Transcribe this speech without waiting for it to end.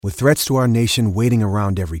With threats to our nation waiting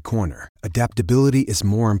around every corner, adaptability is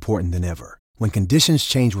more important than ever. When conditions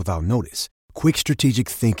change without notice, quick strategic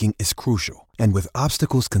thinking is crucial. And with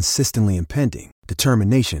obstacles consistently impending,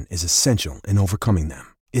 determination is essential in overcoming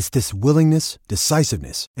them. It's this willingness,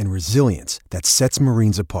 decisiveness, and resilience that sets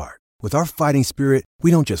Marines apart. With our fighting spirit, we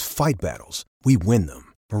don't just fight battles, we win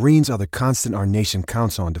them. Marines are the constant our nation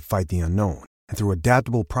counts on to fight the unknown. And through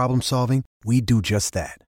adaptable problem solving, we do just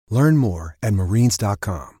that. Learn more at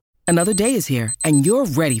marines.com. Another day is here, and you're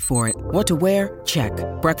ready for it. What to wear? Check.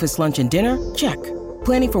 Breakfast, lunch, and dinner? Check.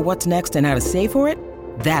 Planning for what's next and how to save for it?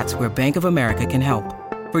 That's where Bank of America can help.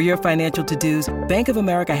 For your financial to-dos, Bank of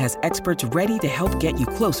America has experts ready to help get you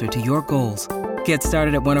closer to your goals. Get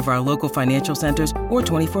started at one of our local financial centers or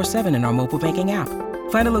 24/7 in our mobile banking app.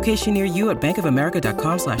 Find a location near you at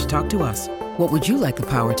bankofamerica.com/talktous. What would you like the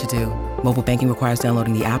power to do? Mobile banking requires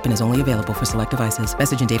downloading the app and is only available for select devices.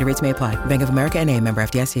 Message and data rates may apply. Bank of America N.A., member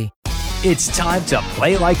FDIC. It's time to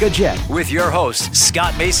play like a Jet with your host,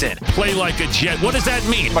 Scott Mason. Play like a Jet. What does that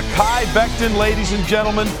mean? Mekhi Becton, ladies and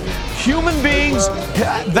gentlemen. Human beings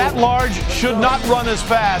that large should not run as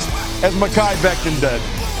fast as Mekhi Becton did.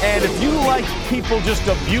 And if you like people just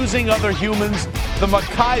abusing other humans, the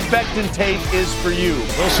Mekhi Becton tape is for you.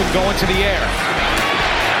 Wilson going to the air.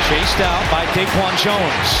 Chased out by Daquan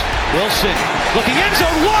Jones. Wilson looking end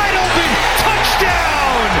zone, wide open,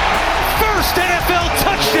 touchdown! First NFL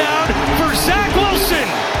touchdown for Zach Wilson.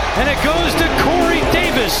 And it goes to Corey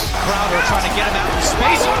Davis. Crowder trying to get him out in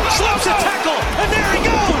space. Slips a tackle, and there he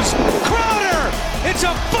goes! Crowder! It's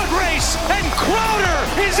a foot race, and Crowder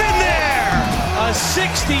is in there! A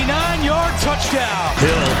 69-yard touchdown.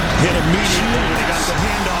 Hill hit immediately when he got the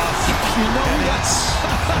handoff. You know that's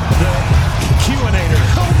The Q-inator.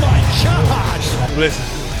 oh my gosh! Listen,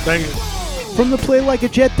 thank you. From the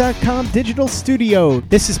PlayLikeAJet.com digital studio,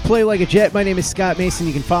 this is Play Like a Jet. My name is Scott Mason.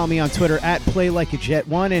 You can follow me on Twitter at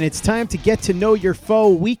PlayLikeAJet1, and it's time to get to know your foe,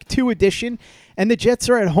 Week 2 edition. And the Jets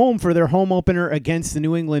are at home for their home opener against the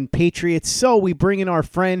New England Patriots. So we bring in our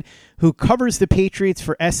friend who covers the Patriots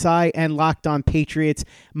for SI and Locked On Patriots,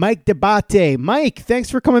 Mike Debate. Mike, thanks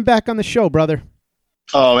for coming back on the show, brother.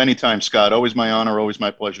 Oh, anytime, Scott. Always my honor, always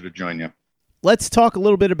my pleasure to join you. Let's talk a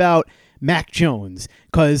little bit about Mac Jones,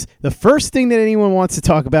 because the first thing that anyone wants to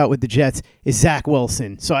talk about with the Jets is Zach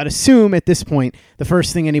Wilson. So I'd assume at this point, the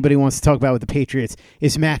first thing anybody wants to talk about with the Patriots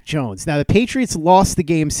is Mac Jones. Now, the Patriots lost the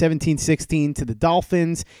game 17-16 to the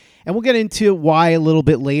Dolphins, and we'll get into why a little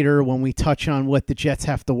bit later when we touch on what the Jets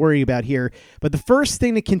have to worry about here. But the first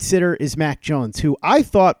thing to consider is Mac Jones, who I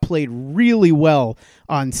thought played really well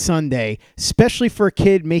on Sunday, especially for a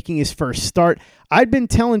kid making his first start. I'd been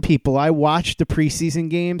telling people I watched the preseason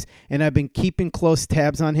games, and I've been keeping close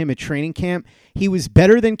tabs on him at training camp. He was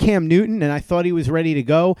better than Cam Newton, and I thought he was ready to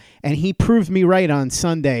go, and he proved me right on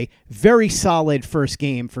Sunday. Very solid first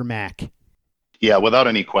game for Mac. Yeah, without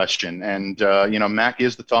any question. And, Mac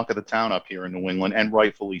is the talk of the town up here in New England, and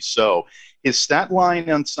rightfully so. His stat line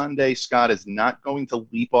on Sunday, Scott, is not going to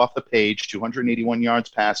leap off the page. 281 yards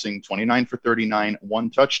passing, 29 for 39, 1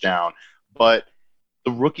 touchdown. But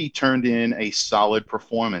the rookie turned in a solid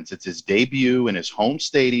performance. It's his debut in his home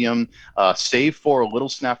stadium, save for a little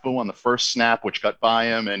snafu on the first snap, which got by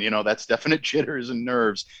him. And, that's definite jitters and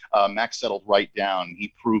nerves. Max settled right down.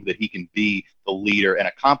 He proved that he can be the leader and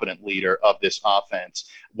a competent leader of this offense.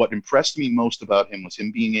 What impressed me most about him was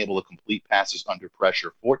him being able to complete passes under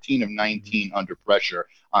pressure, 14 of 19 under pressure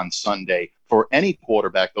on Sunday. For any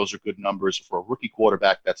quarterback, those are good numbers. For a rookie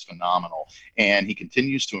quarterback, that's phenomenal. And he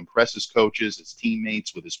continues to impress his coaches, his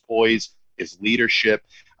teammates with his poise, his leadership,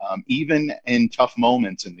 even in tough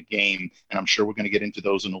moments in the game. And I'm sure we're going to get into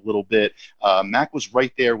those in a little bit. Mac was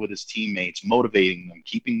right there with his teammates, motivating them,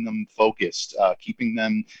 keeping them focused, keeping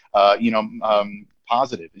them,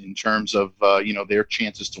 positive in terms of, their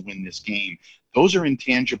chances to win this game. Those are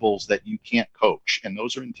intangibles that you can't coach, and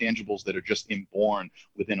those are intangibles that are just inborn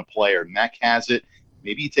within a player. Mac has it.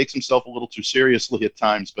 Maybe he takes himself a little too seriously at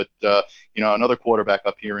times, but, another quarterback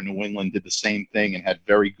up here in New England did the same thing and had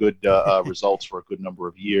very good results for a good number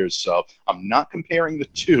of years. So I'm not comparing the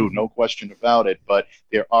two, no question about it, but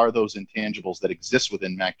there are those intangibles that exist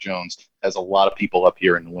within Mac Jones, as a lot of people up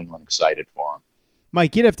here in New England excited for him.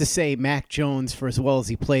 Mike, you'd have to say Mac Jones, for as well as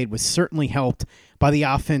he played, was certainly helped by the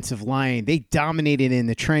offensive line. They dominated in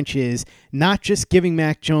the trenches, not just giving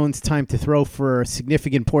Mac Jones time to throw for a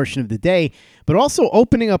significant portion of the day, but also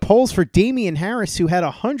opening up holes for Damian Harris, who had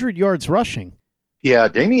 100 yards rushing. Yeah,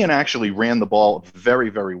 Damian actually ran the ball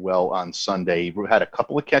very, very well on Sunday. He had a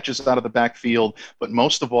couple of catches out of the backfield, but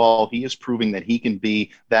most of all, he is proving that he can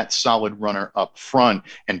be that solid runner up front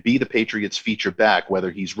and be the Patriots' feature back,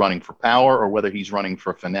 whether he's running for power or whether he's running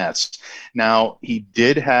for finesse. Now, he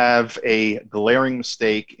did have a glaring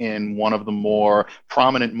mistake in one of the more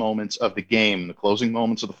prominent moments of the game, the closing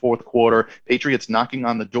moments of the fourth quarter. Patriots knocking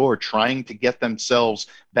on the door, trying to get themselves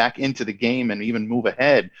back into the game and even move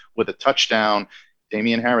ahead with a touchdown.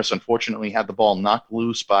 Damian Harris unfortunately had the ball knocked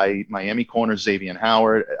loose by Miami corner Xavier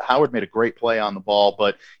Howard. Howard made a great play on the ball,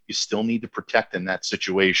 but you still need to protect in that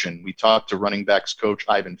situation. We talked to running backs coach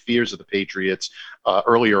Ivan Fears of the Patriots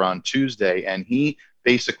earlier on Tuesday, and he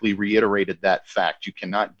basically reiterated that fact. You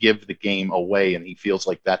cannot give the game away, and he feels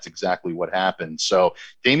like that's exactly what happened. So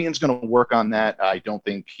Damian's going to work on that. I don't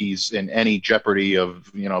think he's in any jeopardy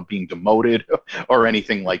of, being demoted or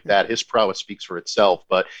anything like that. His prowess speaks for itself,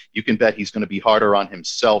 but you can bet he's going to be harder on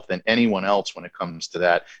himself than anyone else when it comes to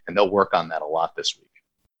that, and they'll work on that a lot this week.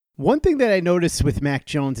 One thing that I noticed with Mac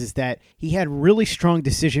Jones is that he had really strong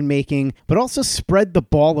decision-making, but also spread the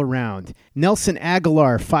ball around. Nelson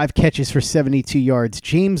Aguilar, 5 catches for 72 yards.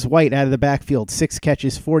 James White out of the backfield, 6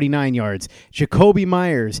 catches, 49 yards. Jacoby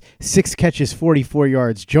Myers, 6 catches, 44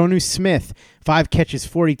 yards. Jonnu Smith, 5 catches,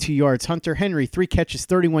 42 yards. Hunter Henry, 3 catches,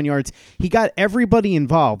 31 yards. He got everybody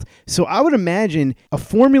involved. So I would imagine a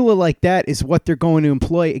formula like that is what they're going to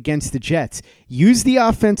employ against the Jets. Use the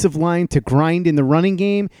offensive line to grind in the running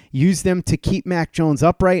game, use them to keep Mac Jones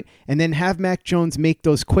upright, and then have Mac Jones make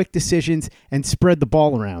those quick decisions and spread the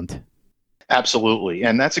ball around. Absolutely.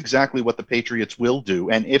 And that's exactly what the Patriots will do.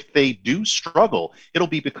 And if they do struggle, it'll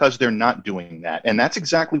be because they're not doing that. And that's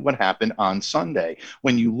exactly what happened on Sunday.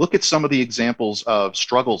 When you look at some of the examples of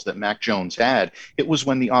struggles that Mac Jones had, it was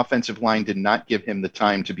when the offensive line did not give him the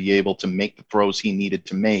time to be able to make the throws he needed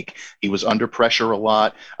to make. He was under pressure a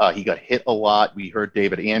lot. He got hit a lot. We heard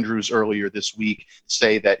David Andrews earlier this week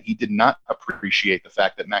say that he did not appreciate the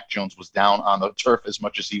fact that Mac Jones was down on the turf as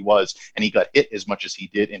much as he was, and he got hit as much as he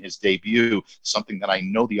did in his debut. Something that I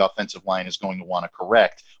know the offensive line is going to want to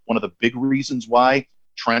correct. One of the big reasons why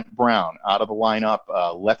Trent Brown out of the lineup,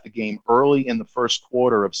 left the game early in the first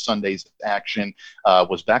quarter of Sunday's action,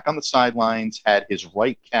 was back on the sidelines, had his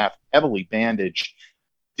right calf heavily bandaged.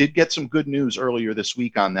 Did get some good news earlier this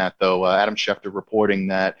week on that, though. Adam Schefter reporting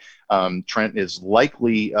that Trent is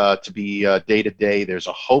likely to be day-to-day. There's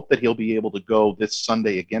a hope that he'll be able to go this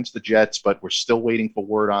Sunday against the Jets, but we're still waiting for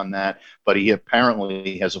word on that. But he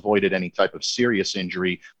apparently has avoided any type of serious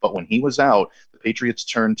injury. But when he was out, the Patriots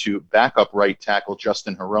turned to backup right tackle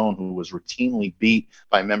Justin Herron, who was routinely beat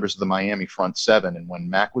by members of the Miami front seven. And when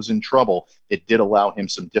Mac was in trouble, it did allow him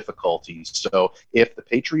some difficulties. So if the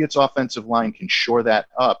Patriots offensive line can shore that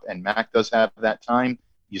up and Mac does have that time,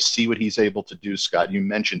 you see what he's able to do, Scott. You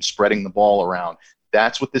mentioned spreading the ball around.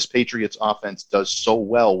 That's what this Patriots offense does so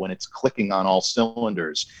well when it's clicking on all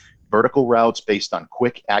cylinders. Vertical routes based on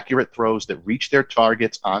quick, accurate throws that reach their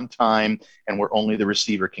targets on time and where only the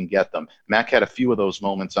receiver can get them. Mac had a few of those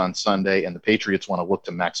moments on Sunday, and the Patriots want to look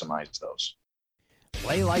to maximize those.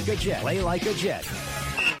 Play like a Jet. Play like a Jet.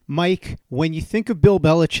 Mike, when you think of Bill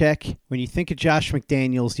Belichick, when you think of Josh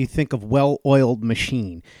McDaniels, you think of well-oiled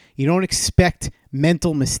machine. You don't expect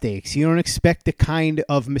mental mistakes. You don't expect the kind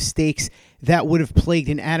of mistakes that would have plagued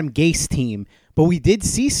an Adam Gase team. But we did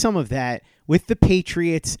see some of that with the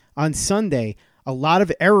Patriots on Sunday. A lot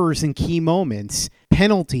of errors in key moments,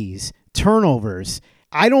 penalties, turnovers.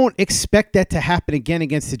 I don't expect that to happen again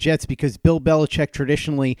against the Jets because Bill Belichick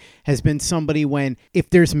traditionally has been somebody when if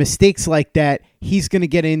there's mistakes like that, he's going to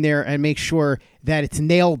get in there and make sure that it's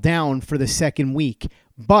nailed down for the second week.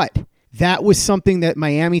 But that was something that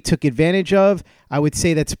Miami took advantage of. I would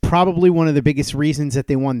say that's probably one of the biggest reasons that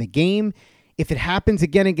they won the game. If it happens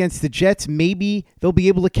again against the Jets, maybe they'll be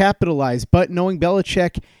able to capitalize. But knowing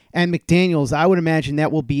Belichick and McDaniels, I would imagine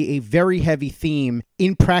that will be a very heavy theme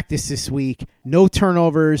in practice this week. No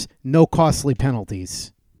turnovers, no costly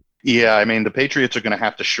penalties. Yeah, I mean, the Patriots are going to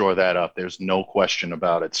have to shore that up. There's no question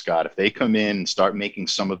about it, Scott. If they come in and start making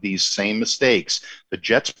some of these same mistakes, the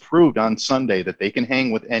Jets proved on Sunday that they can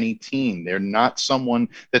hang with any team. They're not someone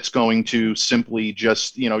that's going to simply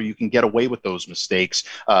just, you can get away with those mistakes.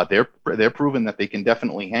 They're proven that they can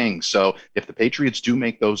definitely hang. So if the Patriots do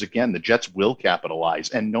make those again, the Jets will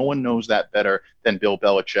capitalize. And no one knows that better than Bill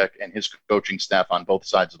Belichick and his coaching staff on both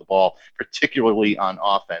sides of the ball, particularly on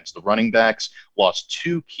offense. The running backs lost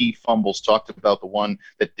 2 key fumbles. Talked about the one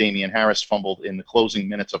that Damian Harris fumbled in the closing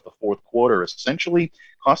minutes of the fourth quarter, essentially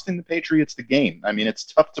costing the Patriots the game. I mean, it's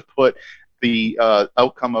tough to put the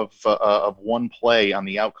outcome of one play on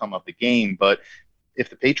the outcome of the game, but if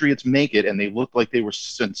the Patriots make it, and they looked like they were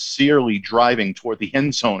sincerely driving toward the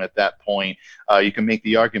end zone at that point, you can make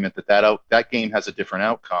the argument that game has a different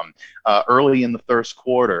outcome. Early in the first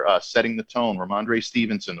quarter, setting the tone, Ramondre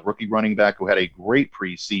Stevenson, the rookie running back who had a great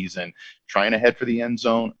preseason, trying to head for the end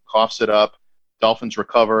zone, coughs it up. Dolphins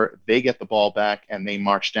recover, they get the ball back, and they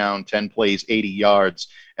march down 10 plays, 80 yards,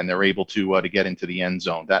 and they're able to get into the end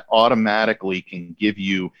zone. That automatically can give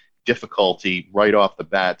you difficulty right off the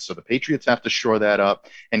bat. So the Patriots have to shore that up,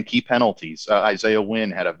 and key penalties. Isaiah Wynn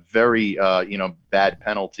had a very bad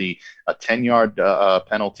penalty, a 10-yard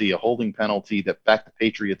penalty, a holding penalty that backed the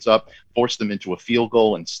Patriots up, forced them into a field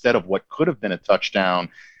goal instead of what could have been a touchdown.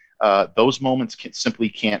 Those moments simply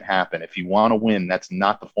can't happen. If you want to win, that's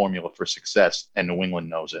not the formula for success, and New England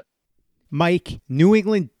knows it. Mike, New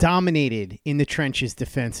England dominated in the trenches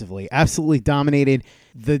defensively, absolutely dominated.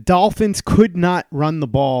 The Dolphins could not run the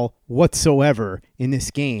ball whatsoever in this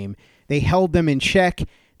game. They held them in check.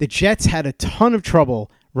 The Jets had a ton of trouble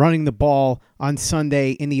running the ball on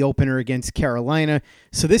Sunday in the opener against Carolina.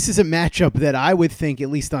 So this is a matchup that I would think, at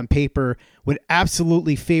least on paper, would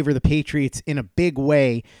absolutely favor the Patriots in a big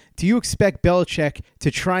way. Do you expect Belichick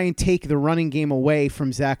to try and take the running game away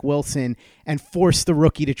from Zach Wilson and force the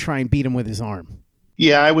rookie to try and beat him with his arm?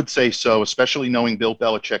 Yeah, I would say so, especially knowing Bill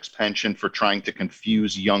Belichick's penchant for trying to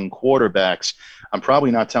confuse young quarterbacks. I'm probably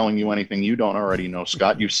not telling you anything you don't already know,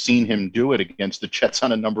 Scott. You've seen him do it against the Jets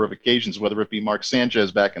on a number of occasions, whether it be Mark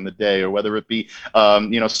Sanchez back in the day or whether it be, Sam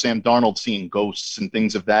Darnold seeing ghosts and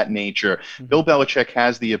things of that nature. Mm-hmm. Bill Belichick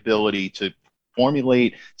has the ability to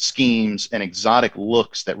formulate schemes and exotic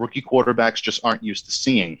looks that rookie quarterbacks just aren't used to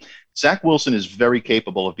seeing. Zach Wilson is very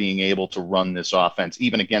capable of being able to run this offense,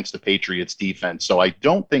 even against the Patriots defense. So I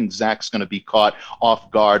don't think Zach's going to be caught off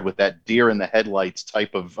guard with that deer in the headlights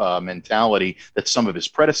type of mentality that some of his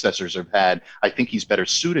predecessors have had. I think he's better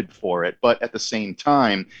suited for it. But at the same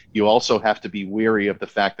time, you also have to be wary of the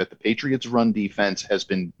fact that the Patriots' run defense has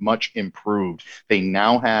been much improved. They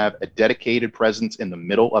now have a dedicated presence in the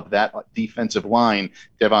middle of that defensive line.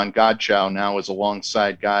 Devon Godchow now is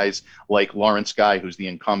alongside guys like Lawrence Guy, who's the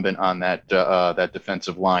incumbent on that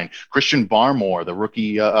defensive line. Christian Barmore, the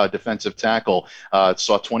rookie defensive tackle,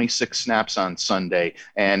 saw 26 snaps on Sunday,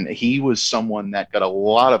 and he was someone that got a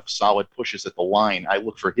lot of solid pushes at the line. I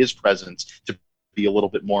look for his presence to be a little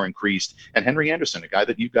bit more increased. And Henry Anderson, a guy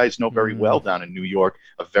that you guys know very well down in New York,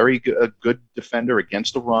 a very good defender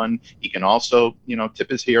against the run. He can also, tip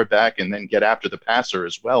his hair back and then get after the passer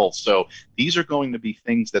as well. So these are going to be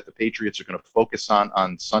things that the Patriots are going to focus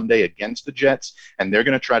on Sunday against the Jets, and they're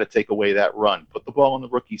going to try to take away that run. Put the ball in the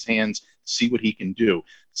rookie's hands, see what he can do.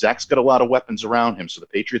 Zach's got a lot of weapons around him, so the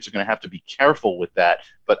Patriots are going to have to be careful with that,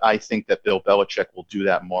 but I think that Bill Belichick will do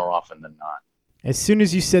that more often than not. As soon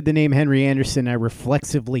as you said the name Henry Anderson, I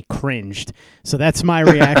reflexively cringed. So that's my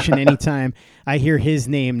reaction anytime I hear his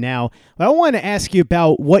name now. But I want to ask you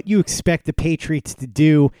about what you expect the Patriots to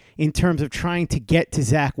do in terms of trying to get to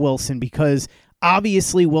Zach Wilson, because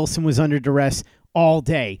obviously Wilson was under duress all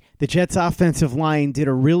day. The Jets' offensive line did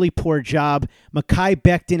a really poor job. Mekhi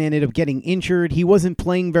Becton ended up getting injured. He wasn't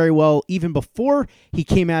playing very well even before he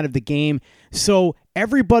came out of the game. So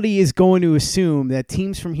everybody is going to assume that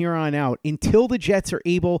teams from here on out, until the Jets are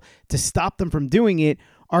able to stop them from doing it,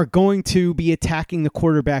 are going to be attacking the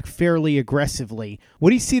quarterback fairly aggressively. What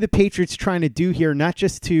do you see the Patriots trying to do here, not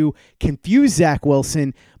just to confuse Zach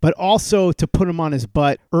Wilson, but also to put him on his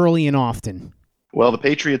butt early and often? Well, the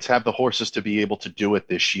Patriots have the horses to be able to do it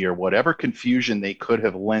this year. Whatever confusion they could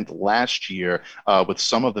have lent last year with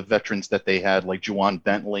some of the veterans that they had, like Juwan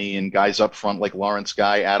Bentley and guys up front like Lawrence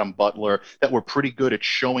Guy, Adam Butler, that were pretty good at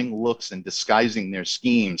showing looks and disguising their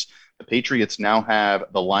schemes. The Patriots now have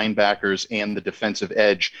the linebackers and the defensive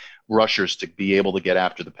edge rushers to be able to get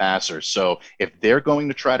after the passer. So if they're going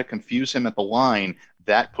to try to confuse him at the line,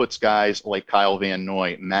 that puts guys like Kyle Van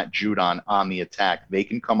Noy, Matt Judon on the attack. They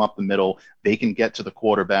can come up the middle. They can get to the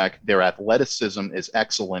quarterback. Their athleticism is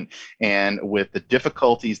excellent. And with the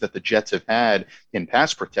difficulties that the Jets have had in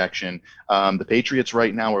pass protection, the Patriots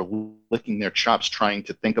right now are licking their chops trying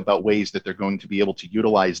to think about ways that they're going to be able to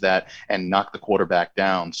utilize that and knock the quarterback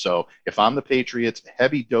down. So if I'm the Patriots,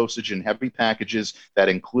 heavy dosage and heavy packages that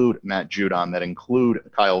include Matt Judon, that include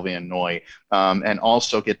Kyle Van Noy, and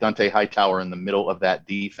also get Dante Hightower in the middle of that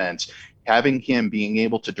defense. Having him being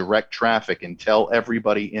able to direct traffic and tell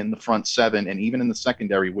everybody in the front seven and even in the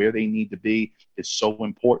secondary where they need to be is so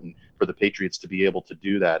important for the Patriots to be able to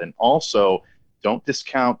do that. And also, don't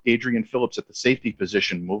discount Adrian Phillips at the safety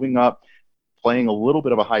position, moving up, playing a little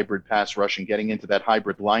bit of a hybrid pass rush and getting into that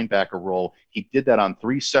hybrid linebacker role. He did that on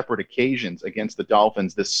 3 separate occasions against the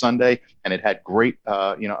Dolphins this Sunday, and it had great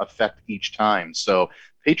effect each time. So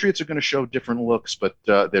Patriots are going to show different looks, but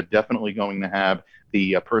they're definitely going to have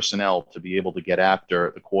the personnel to be able to get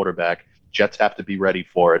after the quarterback. Jets have to be ready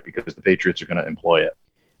for it because the Patriots are going to employ it.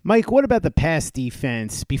 Mike, what about the pass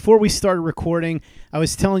defense? Before we started recording, I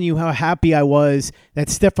was telling you how happy I was that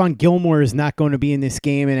Stephon Gilmore is not going to be in this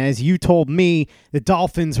game. And as you told me, the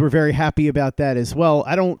Dolphins were very happy about that as well.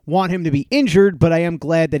 I don't want him to be injured, but I am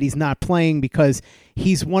glad that he's not playing because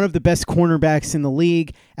he's one of the best cornerbacks in the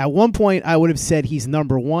league. At one point, I would have said he's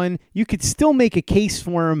number 1. You could still make a case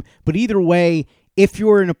for him, but either way, if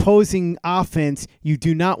you're an opposing offense, you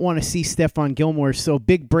do not want to see Stephon Gilmore. So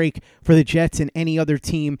big break for the Jets and any other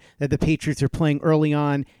team that the Patriots are playing early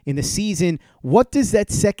on in the season. What does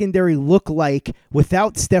that secondary look like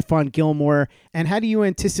without Stephon Gilmore? And how do you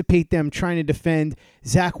anticipate them trying to defend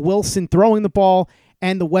Zach Wilson throwing the ball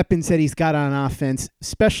and the weapons that he's got on offense,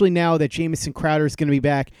 especially now that Jamison Crowder is going to be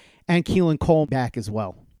back and Keelan Cole back as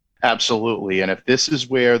well? Absolutely. And if this is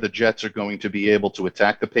where the Jets are going to be able to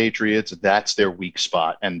attack the Patriots, that's their weak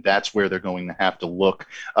spot. And that's where they're going to have to look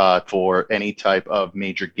for any type of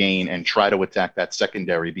major gain and try to attack that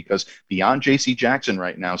secondary, because beyond J.C. Jackson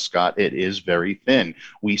right now, Scott, it is very thin.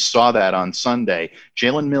 We saw that on Sunday.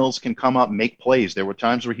 Jalen Mills can come up, make plays. There were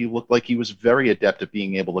times where he looked like he was very adept at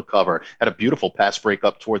being able to cover. Had a beautiful pass break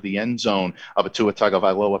up toward the end zone of a Tua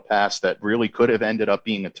Tagovailoa pass that really could have ended up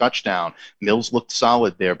being a touchdown. Mills looked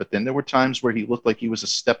solid there, but then there were times where he looked like he was a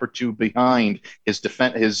step or two behind his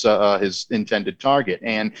intended target,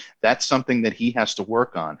 and that's something that he has to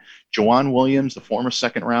work on. Jawan Williams, the former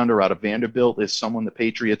second rounder out of Vanderbilt, is someone the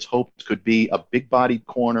Patriots hoped could be a big-bodied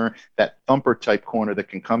corner, that thumper-type corner that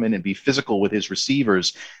can come in and be physical with his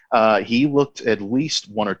receivers. He looked at least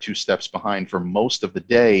 1 or 2 steps behind for most of the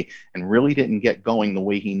day and really didn't get going the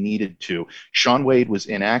way he needed to. Shaun Wade was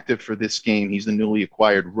inactive for this game. He's the newly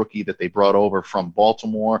acquired rookie that they brought over from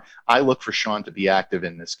Baltimore. I look for Shaun to be active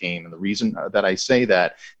in this game, and the reason that I say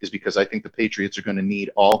that is because I think the Patriots are going to need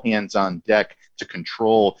all hands on deck to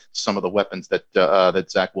control some of the weapons that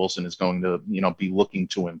Zach Wilson is going to be looking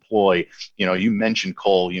to employ. You mentioned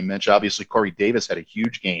Cole. You mentioned obviously Corey Davis had a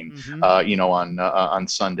huge game. On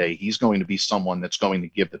Sunday. He's going to be someone that's going to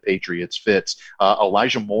give the Patriots fits.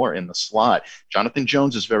 Elijah Moore in the slot. Jonathan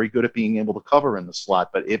Jones is very good at being able to cover in the slot,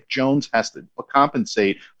 but if Jones has to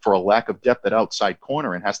compensate for a lack of depth at outside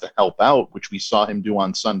corner and has to help out, which we saw him do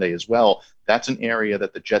on Sunday as well, that's an area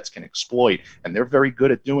that the Jets can exploit, and they're very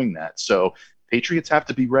good at doing that. So Patriots have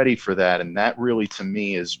to be ready for that, and that really, to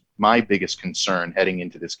me, is my biggest concern heading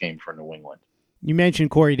into this game for New England. You mentioned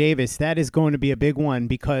Corey Davis. That is going to be a big one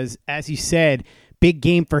because, as you said, big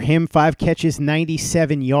game for him, 5 catches,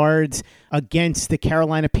 97 yards against the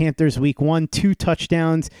Carolina Panthers week 1, 2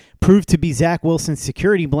 touchdowns, proved to be Zach Wilson's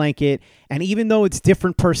security blanket. And even though it's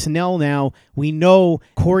different personnel now, we know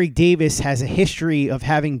Corey Davis has a history of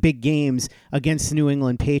having big games against the New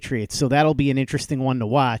England Patriots. So that'll be an interesting one to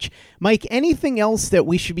watch. Mike, anything else that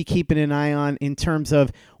we should be keeping an eye on in terms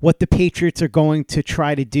of what the Patriots are going to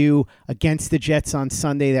try to do against the Jets on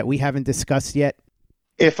Sunday that we haven't discussed yet?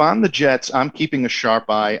 If I'm the Jets, I'm keeping a sharp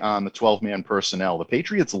eye on the 12-man personnel. The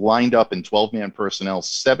Patriots lined up in 12-man personnel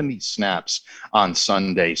 70 snaps on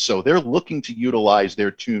Sunday, so they're looking to utilize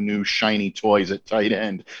their 2 new shiny toys at tight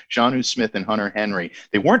end, Jonnu Smith and Hunter Henry.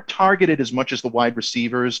 They weren't targeted as much as the wide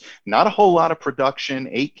receivers, not a whole lot of production,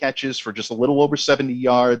 8 catches for just a little over 70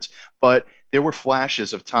 yards, but there were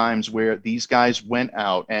flashes of times where these guys went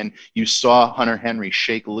out and you saw Hunter Henry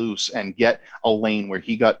shake loose and get a lane where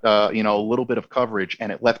he got a little bit of coverage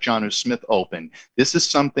and it left Jonnu Smith open. This is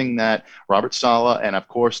something that Robert Saleh and, of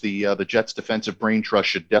course, the Jets defensive brain trust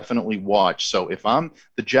should definitely watch. So if I'm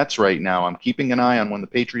the Jets right now, I'm keeping an eye on when the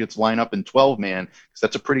Patriots line up in 12-man because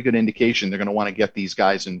that's a pretty good indication they're going to want to get these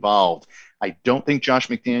guys involved. I don't think Josh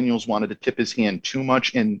McDaniels wanted to tip his hand too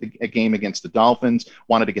much in a game against the Dolphins,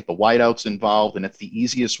 wanted to get the wideouts involved, and it's the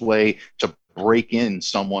easiest way to break in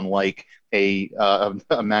someone like a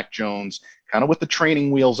Mac Jones, kind of with the training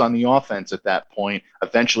wheels on the offense at that point.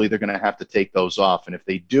 Eventually, they're going to have to take those off, and if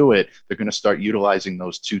they do it, they're going to start utilizing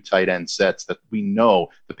those 2 tight end sets that we know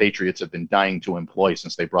the Patriots have been dying to employ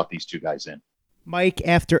since they brought these 2 guys in. Mike,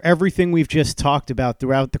 after everything we've just talked about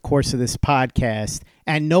throughout the course of this podcast,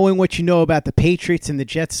 and knowing what you know about the Patriots and the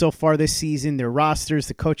Jets so far this season, their rosters,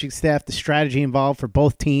 the coaching staff, the strategy involved for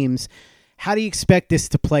both teams, how do you expect this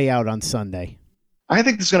to play out on Sunday? I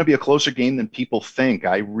think this is going to be a closer game than people think.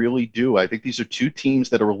 I really do. I think these are two teams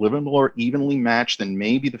that are a little more evenly matched than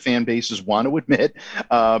maybe the fan bases want to admit.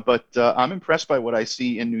 But I'm impressed by what I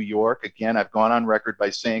see in New York. Again, I've gone on record by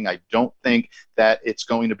saying I don't think that it's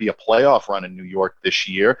going to be a playoff run in New York this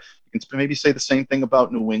year. You can maybe say the same thing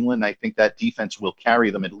about New England. I think that defense will carry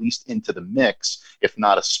them at least into the mix, if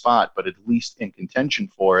not a spot, but at least in contention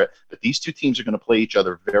for it. But these two teams are going to play each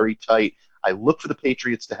other very tight. I look for the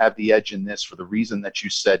Patriots to have the edge in this for the reason that you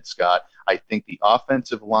said, Scott. I think the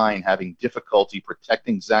offensive line having difficulty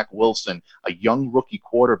protecting Zach Wilson, a young rookie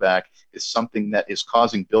quarterback, is something that is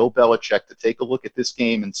causing Bill Belichick to take a look at this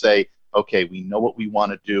game and say, okay, we know what we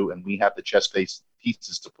want to do, and we have the chess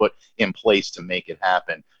pieces to put in place to make it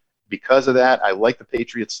happen. Because of that, I like the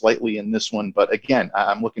Patriots slightly in this one. But again,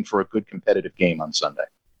 I'm looking for a good competitive game on Sunday.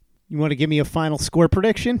 You want to give me a final score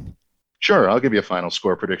prediction? Sure, I'll give you a final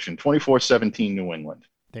score prediction. 24-17 New England.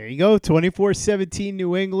 There you go, 24-17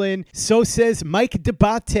 New England. So says Mike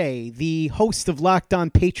Debate, the host of Locked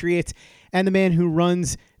On Patriots and the man who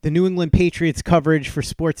runs the New England Patriots coverage for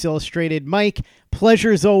Sports Illustrated. Mike,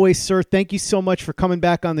 pleasure as always, sir. Thank you so much for coming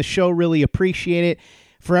back on the show. Really appreciate it.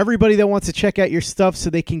 For everybody that wants to check out your stuff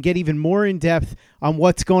so they can get even more in-depth on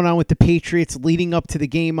what's going on with the Patriots leading up to the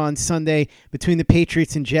game on Sunday between the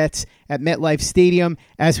Patriots and Jets at MetLife Stadium.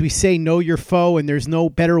 As we say, know your foe, and there's no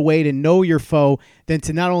better way to know your foe than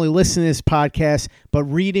to not only listen to this podcast, but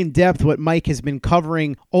read in depth what Mike has been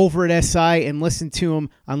covering over at SI and listen to him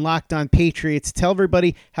on Locked On Patriots. Tell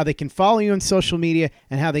everybody how they can follow you on social media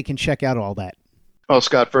and how they can check out all that. Well,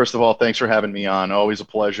 Scott, first of all, thanks for having me on. Always a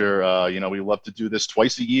pleasure. We love to do this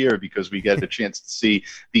twice a year because we get a chance to see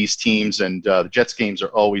these teams, and the Jets games are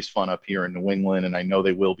always fun up here in New England, and I know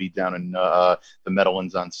they will be down in the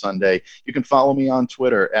Meadowlands on Sunday. You can follow me on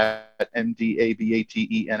Twitter at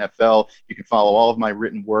MDABATENFL. You can follow all of my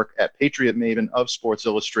written work at Patriot Maven of Sports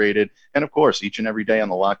Illustrated, and of course, each and every day on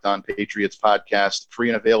the Locked On Patriots podcast, free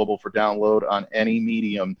and available for download on any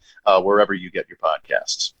medium wherever you get your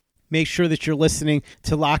podcasts. Make sure that you're listening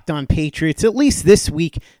to Locked On Patriots at least this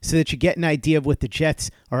week so that you get an idea of what the Jets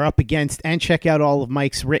are up against, and check out all of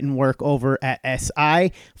Mike's written work over at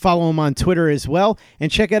SI. Follow him on Twitter as well, and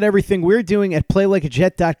check out everything we're doing at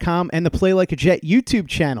PlayLikeAJet.com and the Play Like a Jet YouTube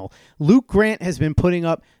channel. Luke Grant has been putting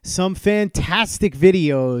up some fantastic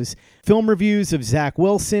videos, film reviews of Zach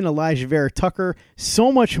Wilson, Elijah Vera Tucker, so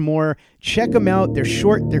much more. Check them out. They're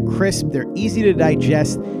short, they're crisp, they're easy to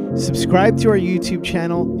digest. Subscribe to our YouTube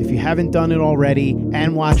channel if you haven't done it already,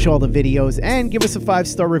 and watch all the videos, and give us a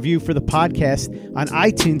 5-star review for the podcast on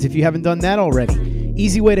iTunes if you haven't done that already.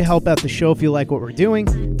 Easy way to help out the show if you like what we're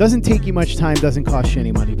doing. Doesn't take you much time, doesn't cost you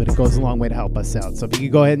any money, but it goes a long way to help us out. So if you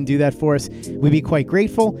could go ahead and do that for us, we'd be quite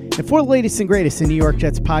grateful. And for the latest and greatest in New York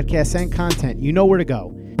Jets podcasts and content, you know where to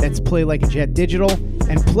go. That's Play Like a Jet Digital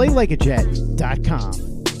and PlayLikeAJet.com.